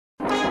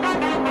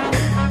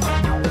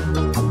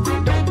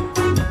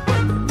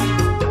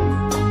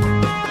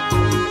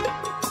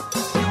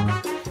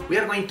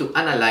going to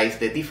analyze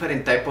the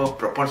different type of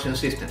propulsion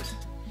systems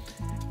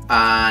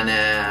and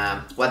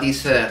what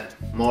is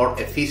more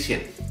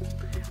efficient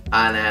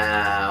and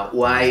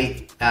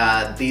why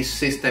this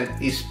system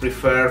is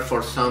preferred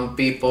for some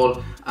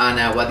people and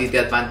what is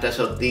the advantage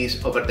of this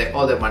over the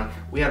other one.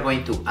 We are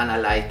going to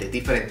analyze the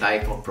different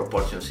type of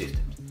propulsion systems.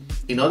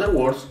 In other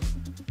words,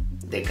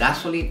 the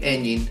gasoline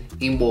engine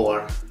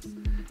inboard,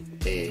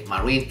 the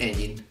marine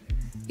engine,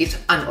 it's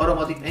an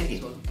automotive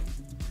engine.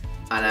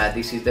 And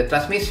this is the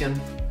transmission,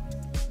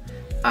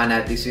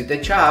 and this is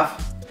the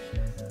shaft,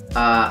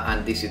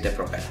 and this is the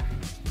propeller.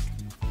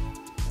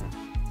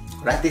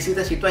 Right? This is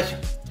the situation.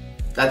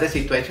 That's the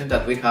situation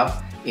that we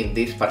have in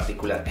this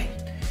particular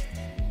engine.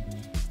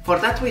 For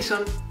that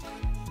reason,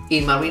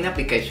 in marine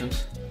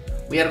applications,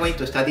 we are going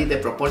to study the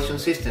propulsion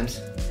systems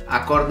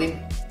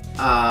according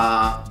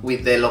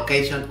with the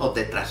location of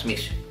the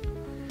transmission.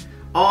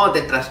 Or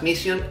the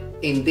transmission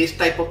in this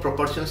type of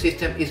propulsion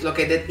system is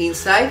located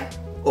inside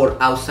or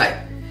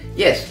outside.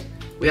 Yes,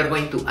 we are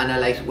going to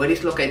analyze where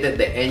is located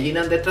the engine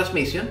and the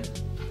transmission,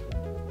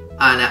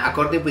 and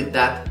according with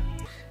that,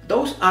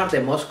 those are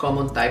the most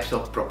common types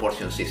of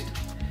propulsion systems.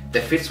 The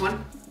first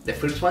one,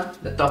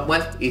 the top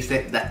one, is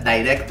the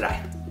direct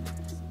drive.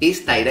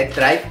 Is direct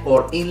drive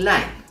or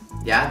inline.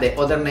 Yeah, the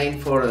other name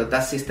for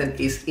that system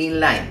is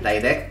inline,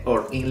 direct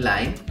or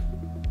inline,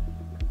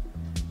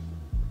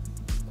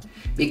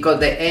 because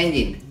the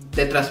engine,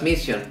 the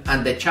transmission,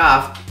 and the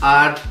shaft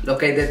are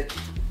located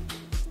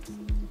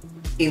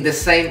in the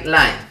same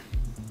line.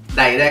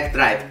 Direct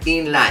drive,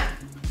 inline.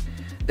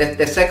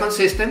 The second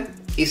system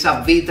is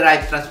a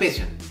V-drive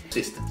transmission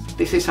system.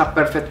 This is a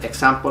perfect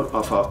example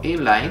of an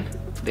inline.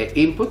 The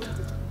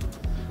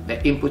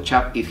input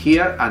shaft is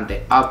here and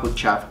the output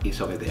shaft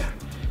is over there.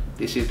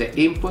 This is the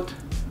input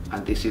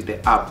and this is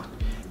the output.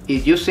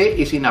 If you see,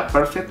 it's in a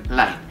perfect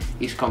line.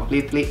 It's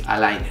completely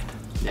aligned.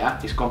 Yeah,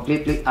 it's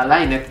completely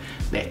aligned,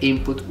 the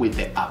input with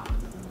the output.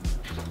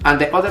 And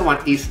the other one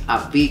is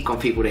a V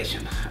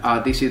configuration.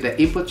 This is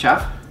the input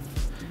shaft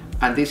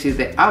and this is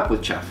the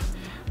output shaft.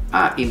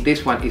 In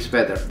this one is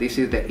better. This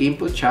is the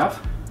input shaft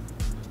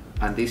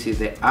and this is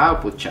the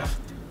output shaft.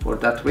 For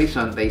that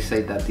reason, they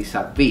say that it's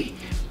a V.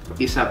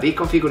 It's a V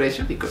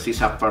configuration because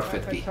it's a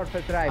perfect V.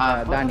 Surface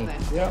drive, Danny.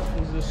 Yeah,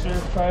 there's the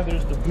surf tie,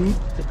 there's the boot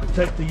to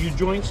protect the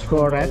U-joints.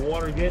 Correct. From the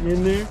water getting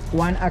in there.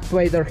 One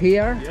actuator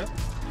here, Yep.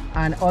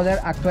 and other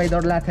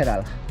actuator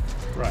lateral.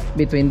 Right.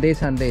 Between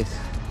this and this.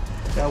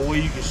 That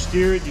way you can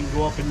steer it, you can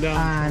go up and down.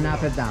 And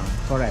up and down,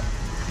 correct.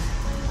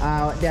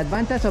 The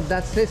advantage of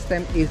that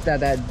system is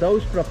that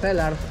those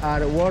propellers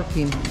are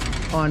working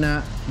on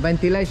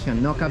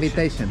ventilation, no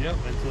cavitation. Yep,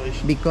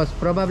 ventilation. Because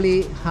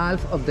probably half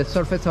of the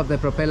surface of the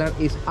propeller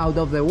is out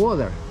of the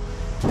water.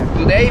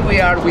 Today we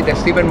are with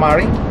Stephen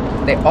Murray,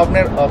 the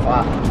owner of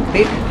a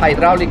big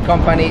hydraulic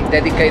company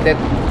dedicated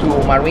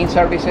to marine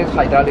services,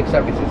 hydraulic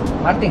services.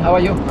 Martin, how are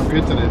you? I'm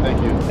good today,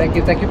 thank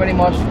you. Thank you very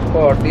much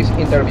for this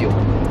interview.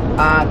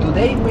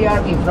 Today we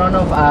are in front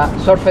of a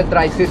surface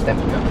drive system.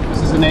 Yeah.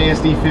 This is an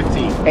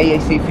ASD-15.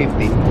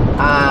 AAC-15.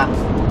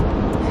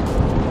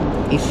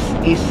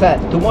 Is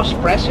too much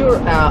pressure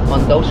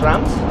on those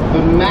rams?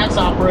 The max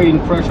operating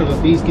pressure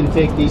that these can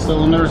take, these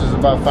cylinders, is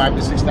about 5,000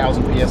 to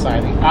 6,000 psi.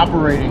 The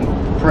operating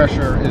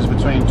pressure is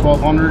between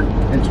 1,200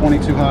 and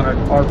 2,200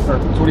 or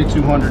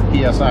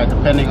 2,200 psi,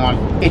 depending on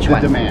Each the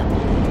one. demand.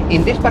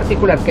 In this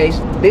particular case,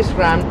 this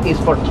ram is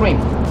for trim,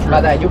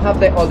 but you have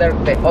the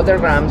other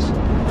rams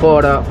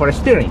for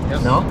steering.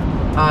 Yes. No?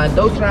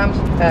 Those rams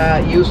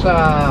use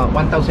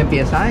 1,000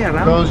 psi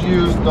around? Those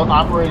use, the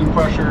operating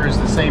pressure is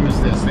the same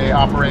as this. They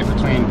operate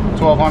between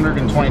 1,200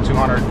 and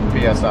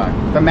 2,200 psi.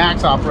 The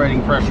max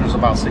operating pressure is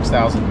about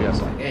 6,000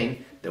 psi.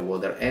 Again, the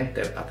water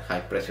enters at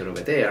high pressure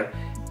over there.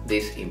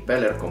 This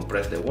impeller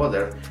compresses the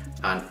water,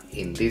 and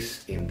in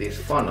this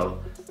funnel,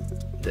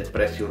 the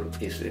pressure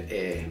is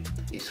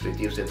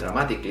reduced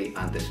dramatically,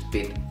 and the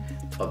speed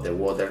of the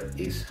water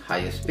is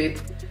high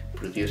speed,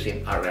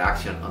 producing a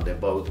reaction on the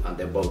boat, and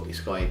the boat is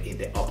going in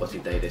the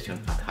opposite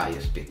direction at high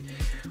speed.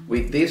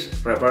 With this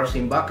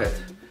reversing bucket,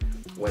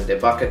 when the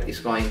bucket is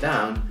going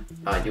down,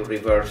 you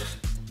reverse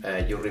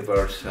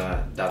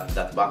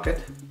that bucket.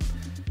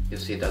 You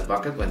see that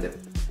bucket when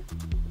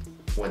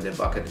the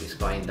bucket is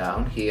going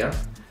down here.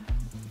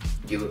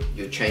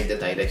 You change the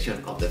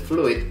direction of the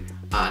fluid,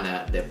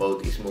 and the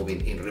boat is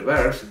moving in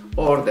reverse,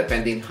 or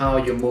depending how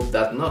you move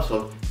that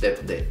nozzle,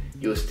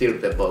 you steer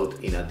the boat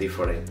in a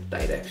different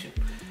direction.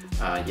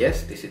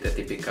 Yes, this is the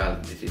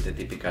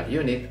typical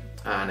unit,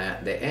 and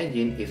the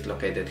engine is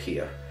located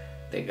here.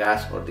 The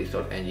gas or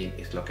diesel engine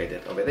is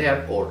located over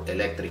there, or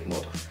electric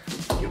motor.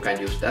 You can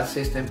use that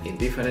system in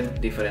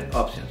different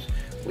options,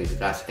 with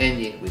gas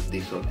engine, with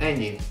diesel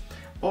engine,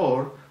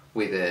 or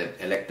with the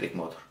electric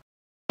motor.